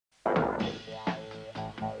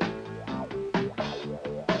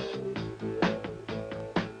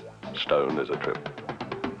Stone is a trip.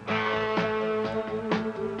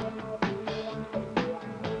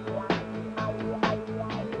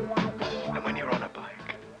 And when you're on a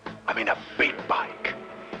bike, I mean a big bike,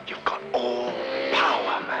 you've got all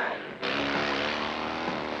power, man.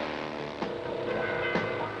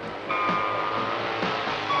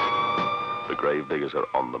 The Gravediggers are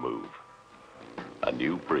on the move. A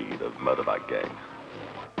new breed of motorbike gang.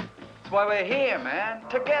 That's why we're here, man,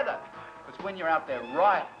 together. Because when you're out there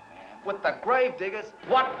riding, man, with the Gravediggers,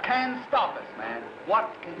 what can stop us, man?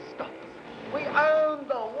 What can stop us? We own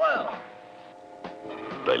the world.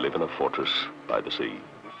 They live in a fortress by the sea.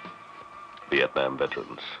 Vietnam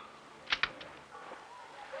veterans.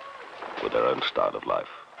 With their own style of life.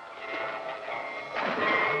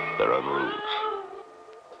 Their own rules.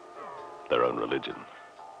 Their own religion.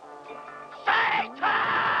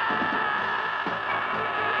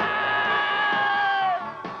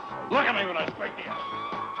 Look at me when I speak to you.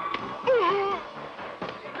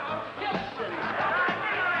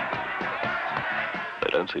 They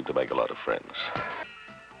don't seem to make a lot of friends.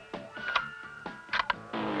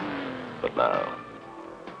 But now,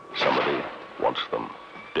 somebody wants them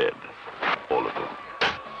dead. All of them.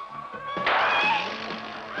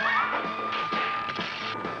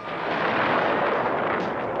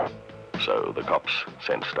 So the cops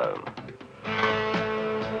sent Stone.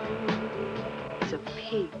 It's a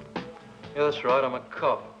pig. Yeah, that's right, I'm a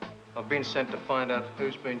cop. I've been sent to find out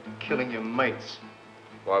who's been killing your mates.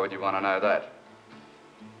 Why would you want to know that?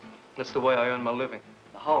 That's the way I earn my living.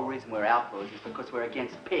 The whole reason we're outlaws is because we're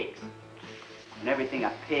against pigs. And everything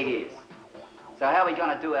a pig is. So how are we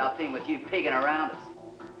going to do our thing with you pigging around us?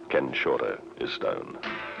 Ken Shorter is Stone,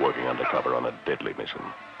 working undercover on a deadly mission.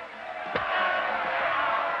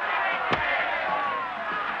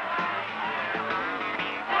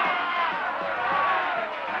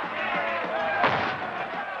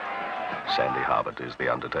 Sandy Harbutt is the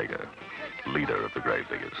undertaker, leader of the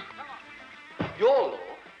Gravediggers. Your law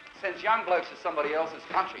sends young blokes to somebody else's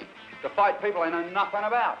country to fight people they know nothing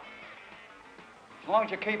about. As long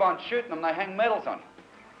as you keep on shooting them, they hang medals on you.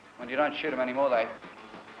 When you don't shoot them anymore, they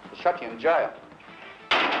shut you in jail.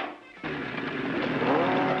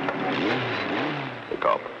 The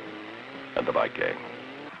cop and the bike gang.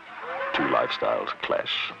 Two lifestyles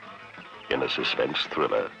clash in a suspense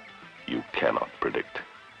thriller you cannot predict.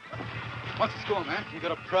 What's the score, man? You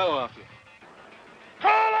got a pro after you.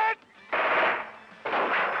 Call it!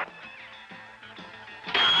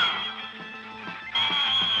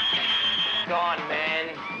 Go on,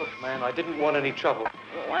 man. Look, man, I didn't want any trouble.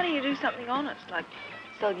 Well, why don't you do something honest, like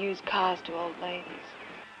sell used cars to old ladies?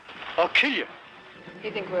 I'll kill you.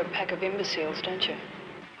 You think we're a pack of imbeciles, don't you?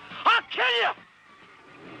 I'll kill you!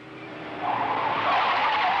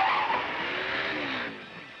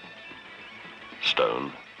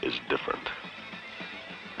 Stone is different.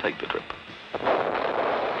 Take the trip.